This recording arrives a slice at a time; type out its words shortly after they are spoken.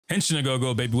Henshin go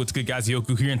go baby, what's good guys,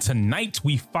 Yoku here, and tonight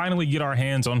we finally get our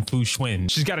hands on Fu Xuan.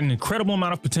 She's got an incredible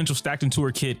amount of potential stacked into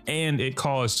her kit, and it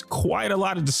caused quite a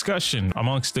lot of discussion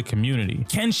amongst the community.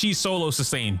 Can she solo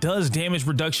sustain? Does damage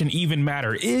reduction even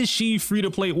matter? Is she free to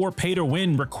play or pay to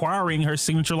win, requiring her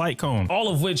signature light cone? All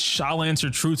of which I'll answer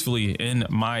truthfully in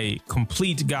my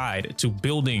complete guide to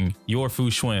building your Fu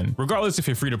Xuan, regardless if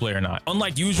you're free to play or not.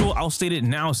 Unlike usual, I'll state it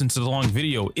now since it's a long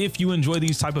video. If you enjoy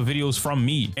these type of videos from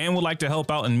me and would like to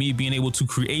help out in me being able to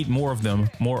create more of them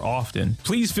more often,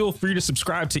 please feel free to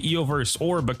subscribe to EOverse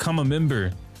or become a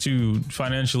member to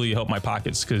financially help my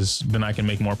pockets, because then I can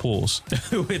make more pulls.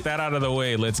 With that out of the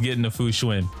way, let's get into Fu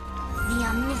Xuan. The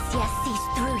omniscia sees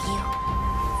through you.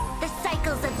 The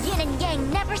cycles of yin and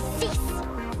yang never cease.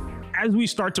 As we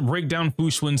start to break down Fu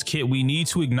Xuan's kit, we need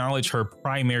to acknowledge her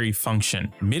primary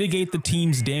function: mitigate the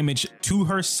team's damage to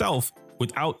herself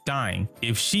without dying.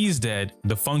 If she's dead,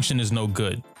 the function is no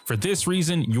good. For this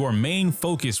reason, your main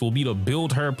focus will be to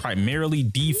build her primarily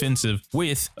defensive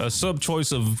with a sub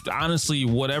choice of honestly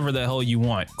whatever the hell you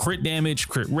want. Crit damage,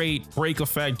 crit rate, break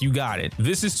effect, you got it.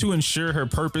 This is to ensure her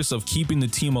purpose of keeping the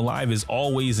team alive is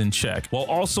always in check, while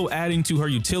also adding to her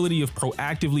utility of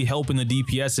proactively helping the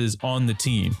DPSs on the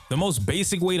team. The most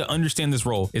basic way to understand this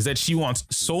role is that she wants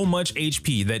so much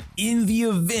HP that in the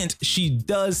event she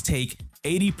does take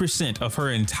 80% of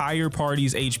her entire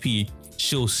party's HP,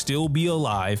 she'll still be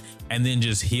alive and then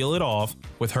just heal it off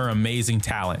with her amazing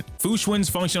talent. Fu Xuan's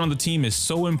function on the team is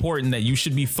so important that you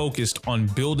should be focused on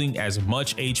building as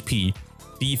much HP,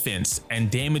 defense, and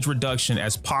damage reduction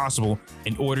as possible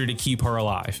in order to keep her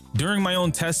alive. During my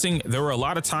own testing, there were a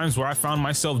lot of times where I found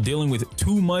myself dealing with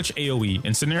too much AoE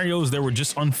in scenarios that were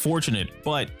just unfortunate,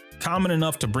 but common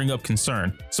enough to bring up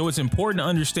concern. So it's important to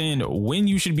understand when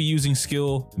you should be using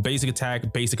skill, basic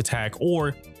attack,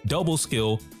 or double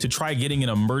skill to try getting an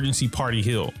emergency party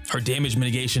heal. Her damage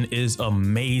mitigation is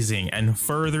amazing and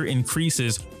further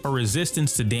increases her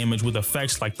resistance to damage with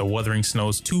effects like the Wuthering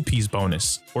Snow's 2-piece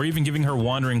bonus, or even giving her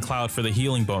Wandering Cloud for the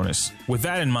healing bonus. With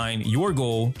that in mind, your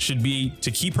goal should be to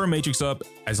keep her matrix up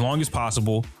as long as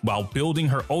possible while building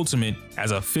her ultimate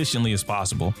as efficiently as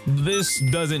possible. This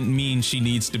doesn't mean she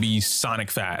needs to be Sonic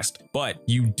fast, but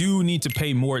you do need to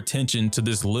pay more attention to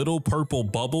this little purple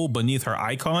bubble beneath her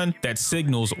icon that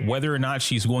signals whether or not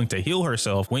she's going to heal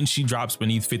herself when she drops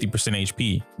beneath 50%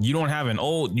 HP. You don't have an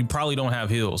ult, you probably don't have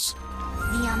heals.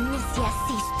 The omniscia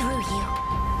sees through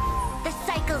you. The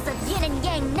cycles of yin and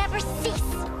yang never cease.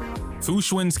 Fu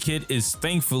Xuan's kit is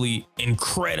thankfully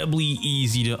incredibly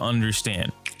easy to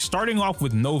understand. Starting off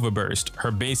with Nova Burst,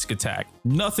 her basic attack.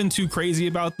 Nothing too crazy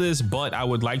about this, but I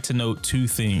would like to note two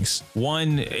things.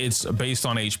 One, it's based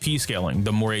on HP scaling.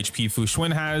 The more HP Fu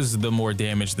Xuan has, the more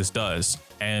damage this does.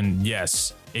 And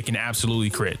yes, it can absolutely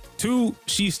crit. Two,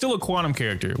 she's still a quantum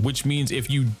character, which means if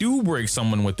you do break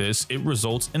someone with this, it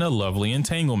results in a lovely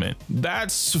entanglement.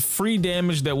 That's free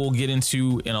damage that we'll get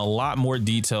into in a lot more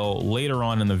detail later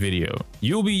on in the video.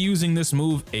 You'll be using this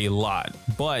move a lot,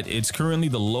 but it's currently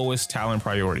the lowest talent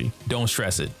priority. Don't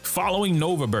stress it. Following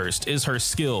Nova Burst is her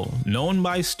skill, known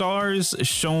by stars,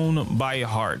 shown by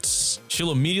hearts.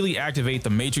 She'll immediately activate the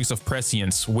Matrix of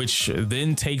Prescience, which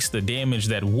then takes the damage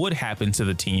that would happen to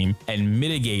the team and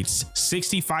mitigates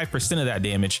 65% of that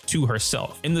damage to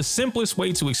herself. In the simplest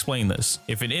way to explain this,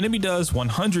 if an enemy does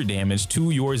 100 damage to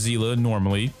your Zila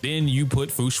normally, then you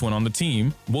put Fu Xuan on the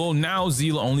team. Well, now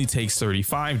Zila only takes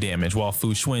 35 damage while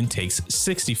Fu Xuan takes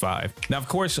 65. Now, of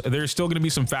course, there's still going to be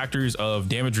some factors of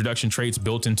damage reduction traits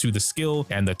built into the skill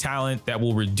and the talent that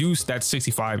will reduce that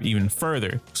 65 even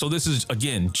further. So this is,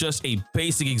 again, just a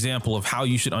basic example of how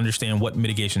you should understand what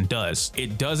mitigation does.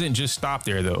 It doesn't just stop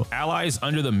there though. Allies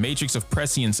under the Matrix of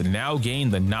Prescience now gain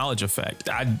the knowledge effect.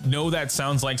 I know that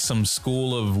sounds like some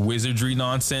school of wizardry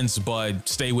nonsense, but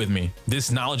stay with me.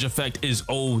 This knowledge effect is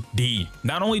OD.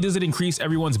 Not only does it increase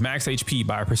everyone's max HP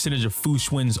by a percentage of Fu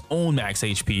Xuan's own max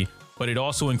HP, but it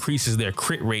also increases their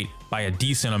crit rate by a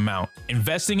decent amount.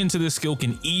 Investing into this skill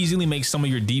can easily make some of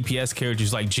your DPS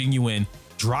characters like Jing Yuan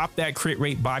drop that crit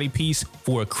rate body piece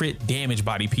for a crit damage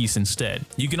body piece instead.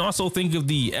 You can also think of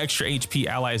the extra HP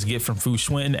allies get from Fu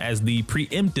Xuan as the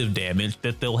preemptive damage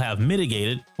that they'll have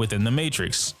mitigated within the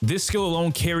Matrix. This skill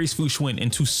alone carries Fu Xuan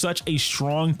into such a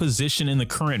strong position in the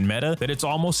current meta that it's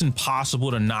almost impossible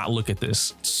to not look at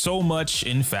this. So much,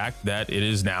 in fact, that it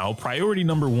is now priority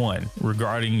number one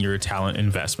regarding your talent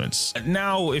investments.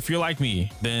 Now, if you're like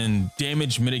me, then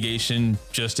damage mitigation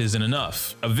just isn't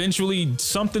enough. Eventually,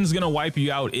 something's gonna wipe you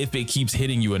you out if it keeps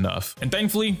hitting you enough. And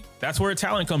thankfully, that's where a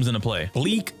talent comes into play.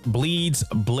 Bleak Bleeds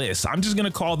Bliss. I'm just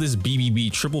gonna call this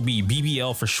BBB, triple B,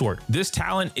 BBL for short. This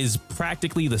talent is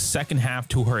practically the second half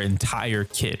to her entire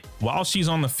kit. While she's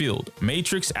on the field,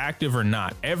 Matrix active or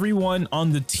not, everyone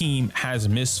on the team has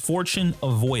misfortune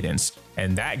avoidance,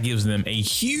 and that gives them a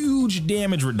huge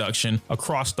damage reduction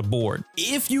across the board.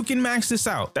 If you can max this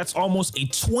out, that's almost a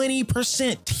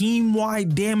 20%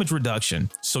 team-wide damage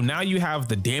reduction. So now you have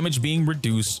the damage being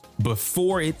reduced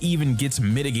before it even gets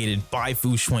mitigated by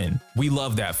Fu Xuan. We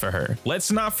love that for her.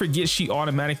 Let's not forget she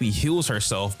automatically heals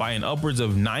herself by an upwards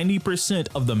of 90%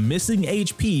 of the missing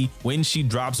HP when she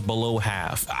drops below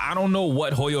half. I don't know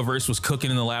what Hoyoverse was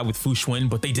cooking in the lab with Fu Xuan,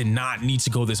 but they did not need to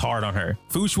go this hard on her.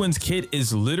 Fu Xuan's kit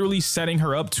is literally setting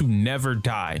her up to never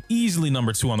die. Easily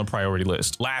number 2 on the priority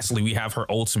list. Lastly, we have her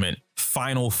ultimate,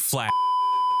 Final Flash.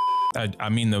 I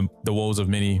mean the woes of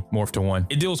many morph to one.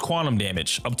 It deals quantum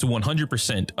damage up to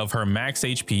 100% of her max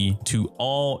HP to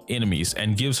all enemies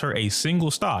and gives her a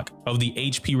single stock of the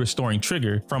HP restoring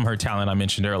trigger from her talent I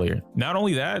mentioned earlier. Not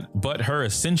only that, but her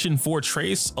Ascension 4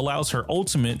 trace allows her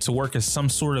ultimate to work as some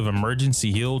sort of emergency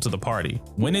heal to the party.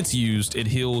 When it's used, it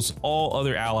heals all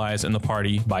other allies in the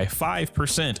party by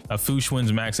 5% of Fu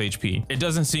Xuan's max HP. It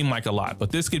doesn't seem like a lot,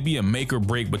 but this could be a make or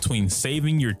break between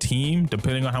saving your team,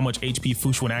 depending on how much HP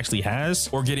Fu Xuan actually has,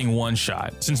 or getting one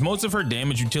shot. Since most of her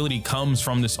damage utility comes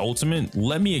from this ultimate,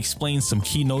 let me explain some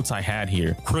key notes I had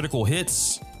here. Critical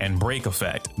hits and break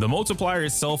effect. The multiplier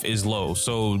itself is low,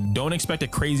 so don't expect a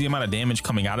crazy amount of damage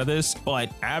coming out of this,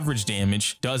 but average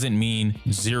damage doesn't mean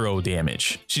 0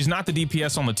 damage. She's not the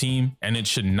DPS on the team, and it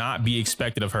should not be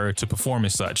expected of her to perform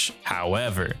as such.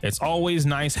 However, it's always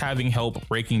nice having help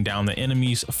breaking down the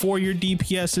enemies for your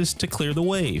DPSs to clear the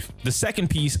wave. The second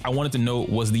piece I wanted to note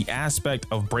was the aspect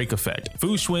of break effect.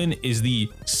 Fu Xuan is the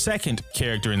second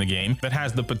character in the game that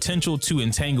has the potential to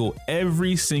entangle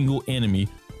every single enemy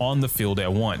on the field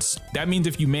at once. That means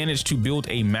if you manage to build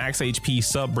a max HP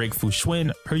sub break Fu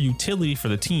Xuan, her utility for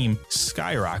the team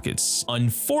skyrockets.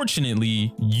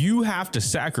 Unfortunately, you have to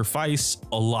sacrifice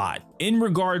a lot. In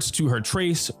regards to her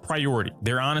trace priority,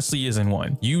 there honestly isn't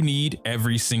one. You need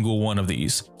every single one of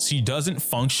these. She doesn't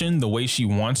function the way she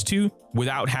wants to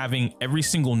without having every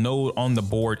single node on the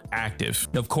board active.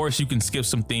 Of course, you can skip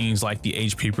some things like the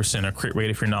HP percent or crit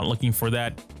rate if you're not looking for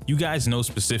that. You guys know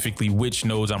specifically which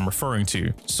nodes I'm referring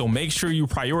to, so make sure you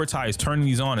prioritize turning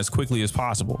these on as quickly as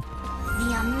possible.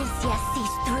 The Omniscia sees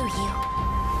through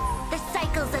you. The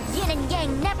cycles of yin and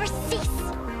yang never cease.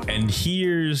 And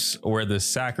here's where the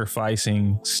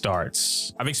sacrificing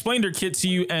starts. I've explained her kit to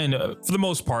you, and for the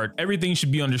most part, everything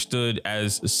should be understood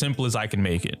as simple as I can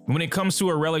make it. When it comes to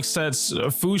her relic sets,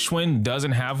 Fu Xuan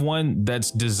doesn't have one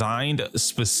that's designed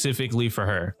specifically for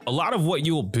her. A lot of what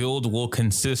you'll build will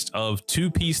consist of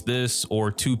 2-piece this or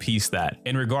 2-piece that.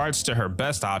 In regards to her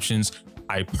best options,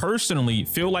 I personally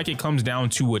feel like it comes down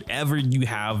to whatever you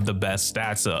have the best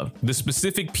stats of. The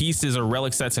specific pieces or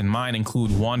relic sets in mind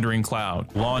include Wandering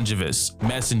Cloud, Longevous,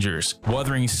 Messengers,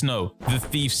 Wuthering Snow, the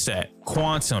Thief set,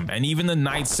 Quantum, and even the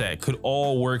Night set could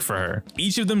all work for her.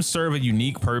 Each of them serve a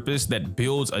unique purpose that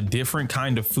builds a different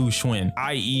kind of Fu Xuan,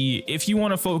 i.e. if you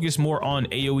want to focus more on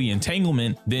AoE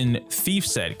entanglement, then Thief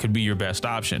set could be your best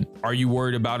option. Are you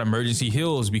worried about emergency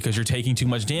heals because you're taking too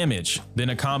much damage? Then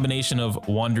a combination of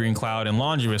Wandering Cloud and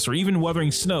Longevous or even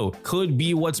Wuthering Snow could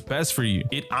be what's best for you.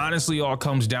 It honestly all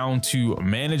comes down to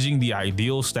managing the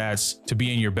ideal stats to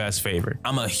be in your best favor.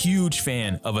 I'm a huge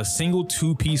fan of a single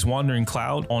 2-piece Wandering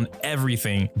Cloud on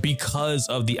everything because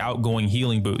of the outgoing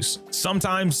healing boost.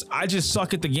 Sometimes I just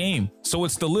suck at the game, so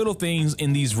it's the little things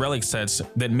in these relic sets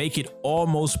that make it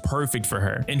almost perfect for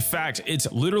her. In fact,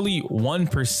 it's literally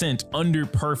 1% under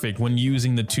perfect when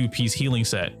using the 2-piece healing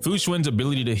set. Fu Xuan's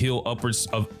ability to heal upwards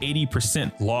of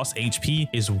 80% lost HP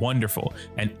is wonderful,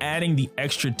 and adding the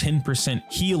extra 10%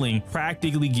 healing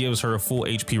practically gives her a full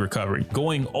HP recovery.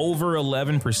 Going over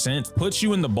 11% puts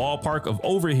you in the ballpark of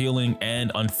overhealing,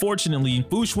 and unfortunately,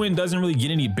 Fu Xuan doesn't really get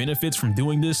any benefits from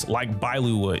doing this like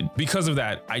Bailu would. Because of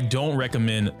that, I don't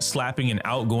recommend slapping an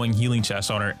outgoing healing chest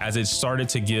on her, as it started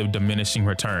to give diminishing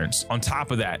returns. On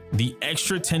top of that, the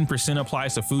extra 10%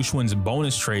 applies to Fu Xuan's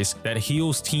bonus trace that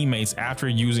heals teammates after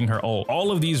using her ult.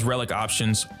 All of these relic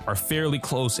options are fairly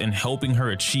close in helping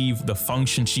her achieve the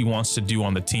function she wants to do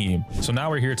on the team. So now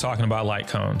we're here talking about light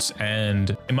cones,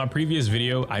 and in my previous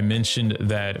video I mentioned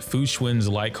that Fu Xuan's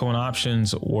light cone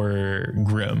options were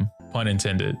grim, pun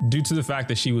intended, due to the fact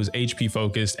that she was HP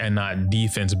focused and not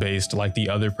defense based like the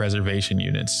other preservation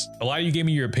units. A lot of you gave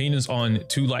me your opinions on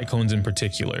 2 light cones in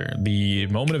particular: the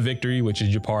Moment of Victory, which is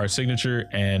Japar's signature,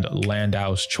 and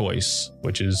Landau's Choice,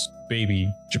 which is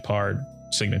baby Japar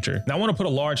signature. Now I want to put a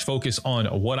large focus on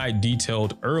what I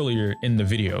detailed earlier in the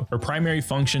video. Her primary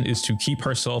function is to keep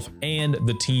herself and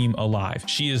the team alive.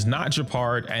 She is not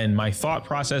Japard, and my thought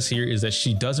process here is that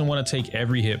she doesn't want to take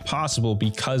every hit possible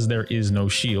because there is no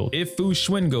shield. If Fu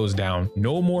Xuan goes down,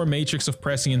 no more Matrix of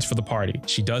Prescience for the party.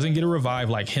 She doesn't get a revive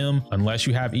like him unless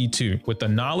you have E2. With the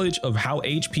knowledge of how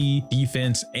HP,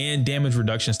 defense, and damage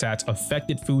reduction stats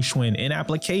affected Fu Xuan in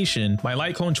application, my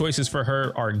light cone choices for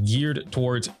her are geared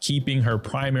towards keeping her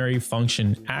primary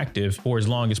function active for as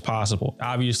long as possible,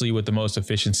 obviously with the most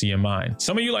efficiency in mind.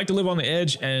 Some of you like to live on the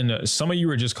edge, and some of you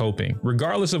are just coping.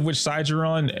 Regardless of which side you're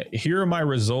on, here are my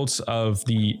results of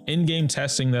the in-game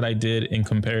testing that I did in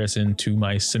comparison to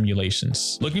my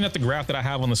simulations. Looking at the graph that I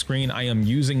have on the screen, I am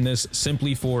using this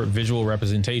simply for visual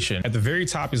representation. At the very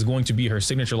top is going to be her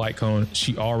signature light cone.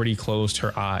 She already closed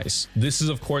her eyes. This is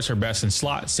of course her best in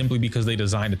slot simply because they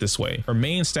designed it this way. Her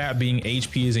main stat being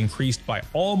HP is increased by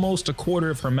almost a quarter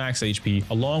of her max HP,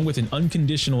 along with an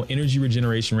unconditional energy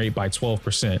regeneration rate by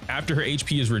 12%. After her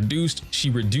HP is reduced, she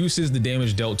reduces the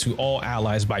damage dealt to all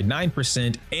allies by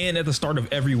 9%, and at the start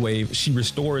of every wave, she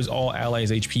restores all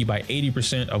allies HP by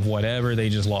 80% of whatever they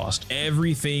just lost.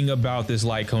 Everything about this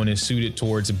light cone is suited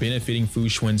towards benefiting Fu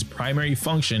Xuan's primary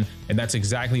function, and that's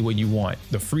exactly what you want.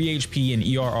 The free HP and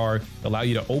ERR allow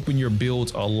you to open your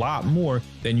builds a lot more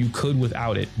than you could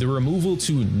without it. The removal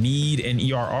to need an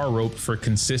ERR rope for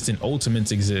consistent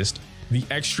ultimates exist. The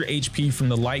extra HP from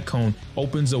the light cone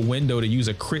opens a window to use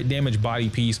a crit damage body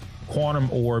piece,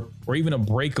 quantum orb, or even a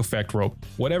break effect rope.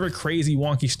 Whatever crazy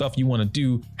wonky stuff you want to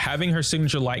do, having her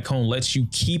signature light cone lets you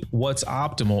keep what's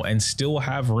optimal and still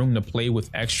have room to play with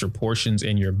extra portions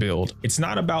in your build. It's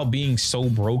not about being so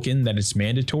broken that it's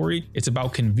mandatory, it's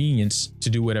about convenience to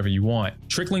do whatever you want.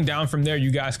 Trickling down from there, you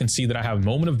guys can see that I have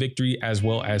Moment of Victory as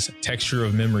well as Texture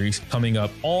of Memories coming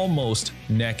up almost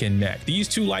neck and neck. These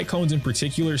two light cones in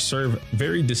particular serve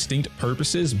very distinct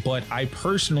purposes, but I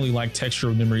personally like Texture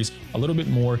of Memories a little bit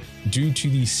more due to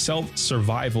the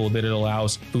self-survival that it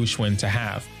allows Fu Xuan to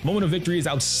have. Moment of Victory is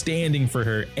outstanding for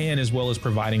her, and as well as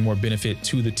providing more benefit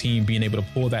to the team, being able to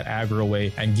pull that aggro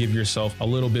away and give yourself a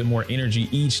little bit more energy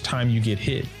each time you get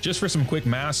hit. Just for some quick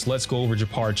math, let's go over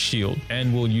Japard's shield,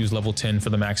 and we'll use level 10 for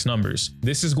the max numbers.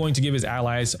 This is going to give his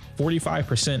allies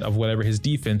 45% of whatever his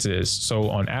defense is, so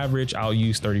on average I'll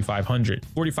use 3,500.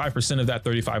 45% of that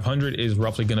 3,500 is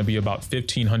roughly going to be about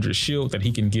 1,500 shield that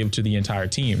he can give to the entire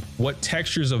team. What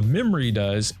Textures of Memory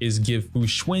does is give Fu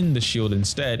Xuan the shield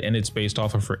instead, and it's based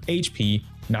off of her HP,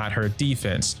 not her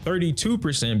defense.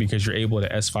 32% because you're able to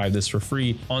S5 this for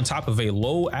free, on top of a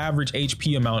low average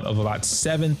HP amount of about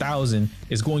 7,000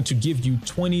 is going to give you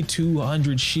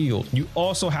 2,200 shield. You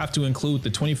also have to include the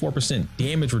 24%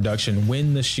 damage reduction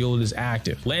when the shield is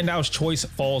active. Landau's choice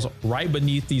falls right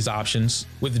beneath these options,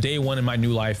 with day one in my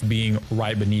new life being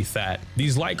right beneath that.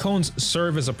 These light cones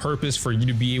serve as a purpose for you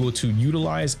to be able to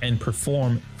utilize and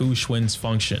perform Fu Xuan's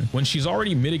function. When she's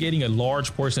already mitigating a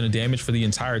large portion of damage for the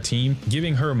entire team,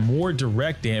 giving her more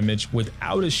direct damage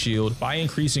without a shield by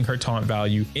increasing her taunt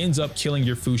value ends up killing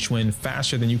your Fu Xuan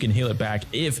faster than you can heal it back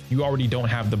if you already don't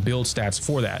have the build stats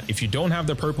for that. If you don't have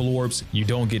the purple orbs, you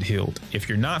don't get healed. If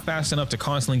you're not fast enough to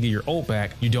constantly get your ult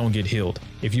back, you don't get healed.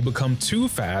 If you become too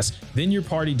fast, then your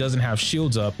party doesn't have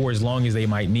shields up for as long as they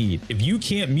might need. If you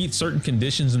can't meet certain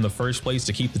conditions in the first place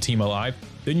to keep the team alive,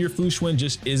 then your Fu Xuan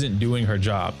just isn't doing her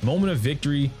job. Moment of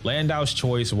Victory, Landau's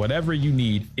choice, whatever you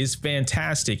need is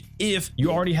fantastic if you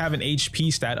already have an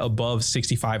HP stat above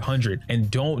 6,500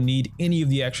 and don't need any of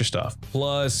the extra stuff.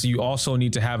 Plus, you also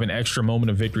need to have an extra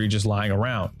Moment of Victory just lying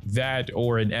around. That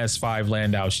or an S5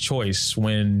 Landau's choice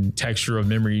when Texture of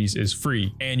Memories is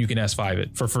free and you can S5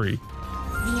 it for free.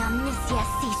 The omniscia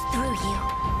sees through you.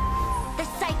 The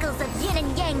cycles of yin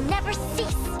and yang never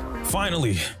cease.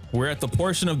 Finally, we're at the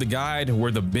portion of the guide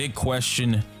where the big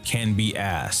question can be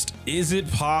asked. Is it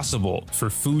possible for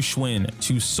Fu Xuan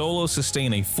to solo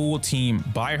sustain a full team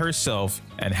by herself,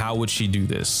 and how would she do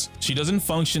this? She doesn't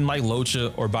function like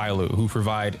Locha or Bailu, who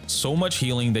provide so much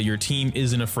healing that your team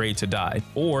isn't afraid to die,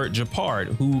 or Japard,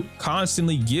 who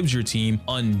constantly gives your team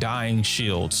undying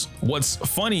shields. What's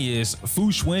funny is Fu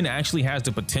Xuan actually has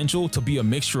the potential to be a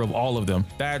mixture of all of them.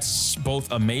 That's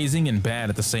both amazing and bad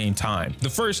at the same time. The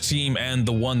first team, and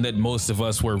the one that most of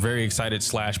us were very excited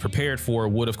 / prepared for,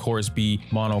 would of course be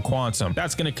Mono Quantum.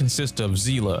 That's going to consist of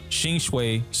Zila, Xing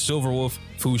Shui, Silverwolf,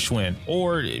 Fu Xuan,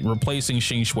 or replacing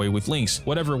Xing Shui with Lynx,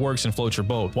 whatever works and floats your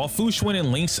boat. While Fu Xuan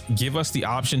and Lynx give us the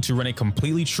option to run a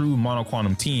completely true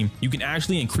monoquantum team, you can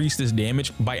actually increase this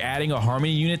damage by adding a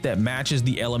harmony unit that matches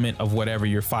the element of whatever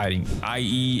you're fighting.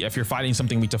 I.e., if you're fighting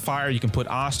something weak to fire, you can put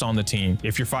Asta on the team.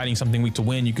 If you're fighting something weak to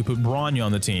wind, you could put Bronya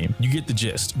on the team. You get the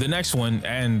gist. The next one,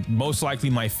 and most likely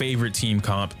my favorite team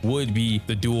comp, would be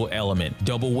the dual element.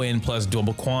 Double wind plus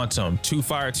double quantum. 2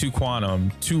 fire, 2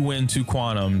 quantum. 2 wind, 2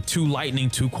 quantum. 2 lightning,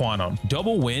 2 quantum.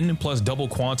 Double wind plus double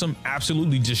quantum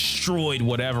absolutely destroyed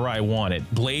whatever I wanted.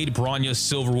 Blade, Bronya,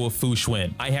 Silverwolf, Fu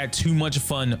Xuan. I had too much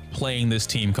fun playing this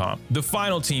team comp. The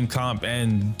final team comp,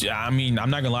 and I mean, I'm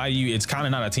not gonna lie to you, it's kind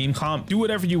of not a team comp. Do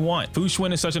whatever you want. Fu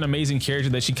Xuan is such an amazing character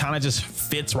that she kind of just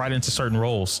fits right into certain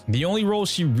roles. The only role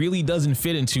she really doesn't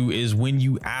fit into is when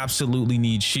you absolutely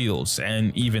need shields,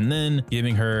 and even then,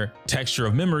 giving her texture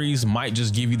of memories might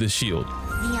just give you the shield. The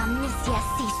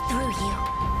omniscia sees through you.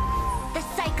 The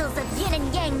cycles of yin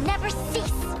and yang never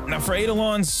cease. Now for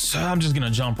Eidolons, I'm just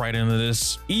gonna jump right into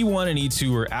this. E1 and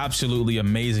E2 are absolutely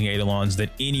amazing Eidolons that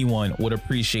anyone would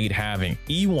appreciate having.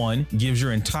 E1 gives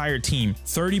your entire team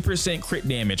 30% crit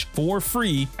damage for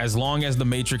free as long as the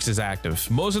matrix is active.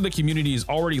 Most of the community is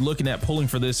already looking at pulling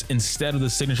for this instead of the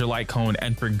signature light cone,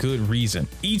 and for good reason.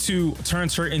 E2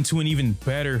 turns her into an even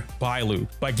better Bailu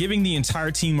by giving the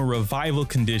entire team a revival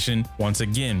condition once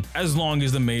again, as long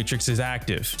as the matrix is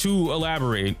active. To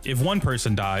elaborate, if one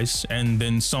person dies and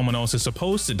then someone else is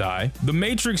supposed to die, the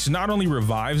matrix not only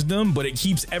revives them, but it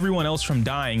keeps everyone else from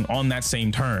dying on that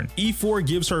same turn. E4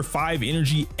 gives her 5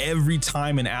 energy every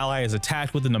time an ally is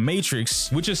attacked within the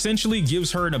matrix, which essentially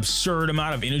gives her an absurd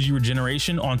amount of energy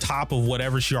regeneration on top of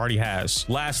whatever she already has.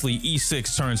 Lastly,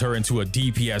 E6 turns her into a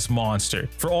DPS monster.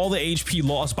 For all the HP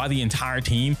lost by the entire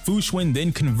team, Fu Xuan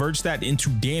then converts that into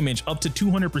damage up to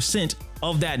 200%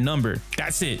 of that number.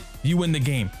 That's it. You win the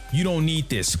game. You don't need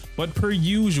this. But per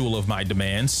usual of my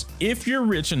demands, if you're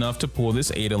rich enough to pull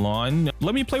this Eidolon,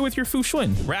 let me play with your Fu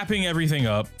Xuan. Wrapping everything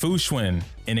up, Fu Xuan,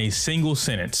 in a single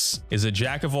sentence, is a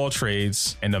jack of all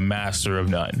trades and a master of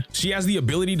none. She has the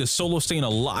ability to solo stain a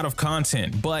lot of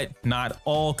content, but not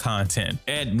all content.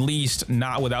 At least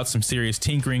not without some serious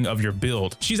tinkering of your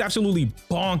build. She's absolutely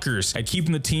bonkers at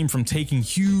keeping the team from taking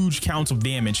huge counts of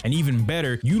damage, and even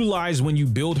better, utilize when you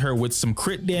build her with some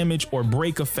crit damage or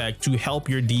break effect to help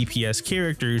your DPS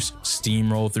characters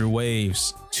steamroll through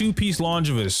waves. 2-piece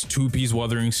Longevous, 2-piece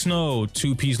Wuthering Snow,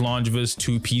 2-piece Longevous,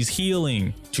 2-piece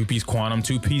Healing, 2-piece Quantum,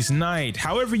 2-piece Night.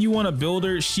 However you want to build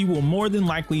her, she will more than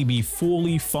likely be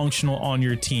fully functional on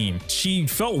your team. She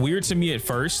felt weird to me at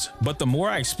first, but the more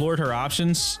I explored her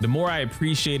options, the more I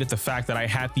appreciated the fact that I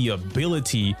had the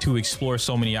ability to explore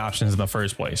so many options in the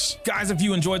first place. Guys, if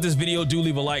you enjoyed this video, do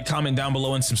leave a like, comment down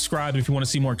below, and subscribe if you want to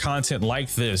see more content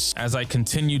like this. As I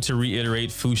continue to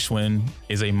reiterate, Fu Xuan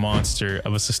is a monster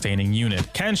of a sustaining unit.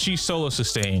 Can she solo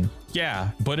sustain? Yeah,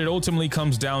 but it ultimately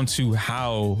comes down to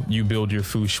how you build your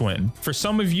Fu Xuan. For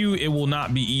some of you, it will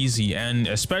not be easy, and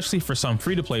especially for some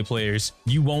free-to-play players,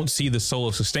 you won't see the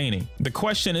solo sustaining. The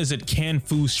question isn't can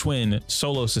Fu Xuan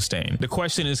solo sustain? The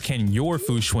question is, can your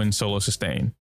Fu Xuan solo sustain?